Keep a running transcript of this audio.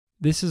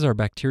This is our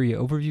bacteria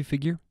overview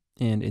figure,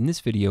 and in this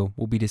video,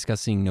 we'll be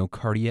discussing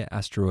Nocardia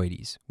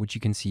asteroides, which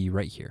you can see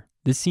right here.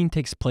 This scene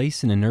takes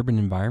place in an urban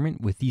environment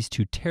with these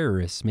two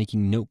terrorists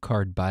making note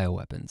card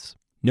bioweapons.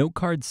 Note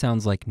card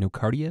sounds like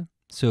Nocardia,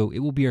 so it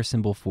will be our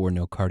symbol for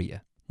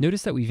Nocardia.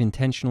 Notice that we've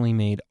intentionally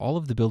made all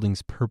of the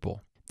buildings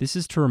purple. This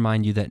is to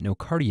remind you that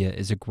Nocardia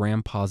is a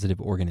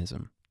gram-positive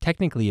organism.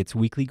 Technically, it's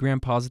weakly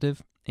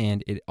gram-positive,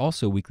 and it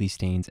also weakly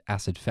stains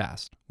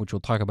acid-fast, which we'll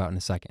talk about in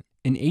a second.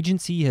 An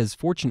agency has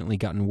fortunately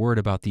gotten word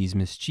about these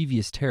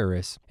mischievous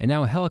terrorists, and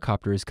now a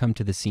helicopter has come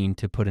to the scene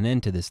to put an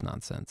end to this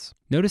nonsense.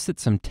 Notice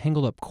that some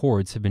tangled up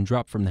cords have been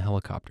dropped from the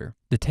helicopter.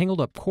 The tangled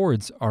up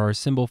cords are our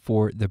symbol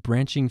for the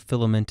branching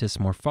filamentous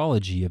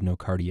morphology of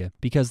Nocardia,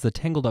 because the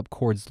tangled up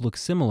cords look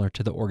similar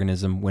to the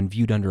organism when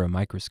viewed under a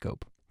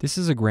microscope. This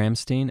is a gram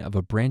stain of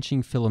a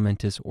branching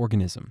filamentous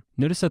organism.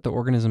 Notice that the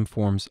organism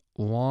forms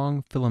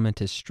long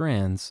filamentous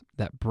strands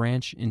that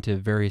branch into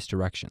various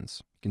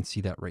directions. You can see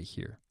that right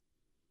here.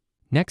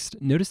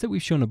 Next, notice that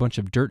we've shown a bunch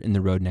of dirt in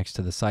the road next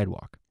to the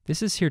sidewalk.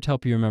 This is here to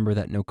help you remember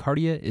that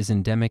Nocardia is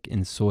endemic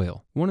in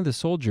soil. One of the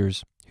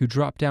soldiers who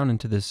dropped down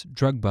into this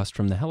drug bust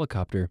from the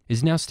helicopter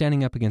is now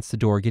standing up against the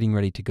door getting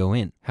ready to go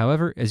in.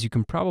 However, as you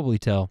can probably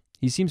tell,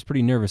 he seems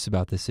pretty nervous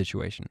about this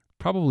situation,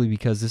 probably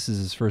because this is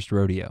his first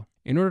rodeo.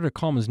 In order to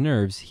calm his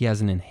nerves, he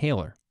has an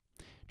inhaler.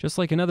 Just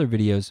like in other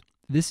videos,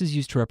 this is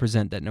used to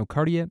represent that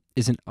Nocardia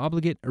is an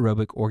obligate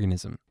aerobic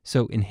organism,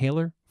 so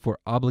inhaler for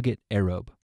obligate aerobe.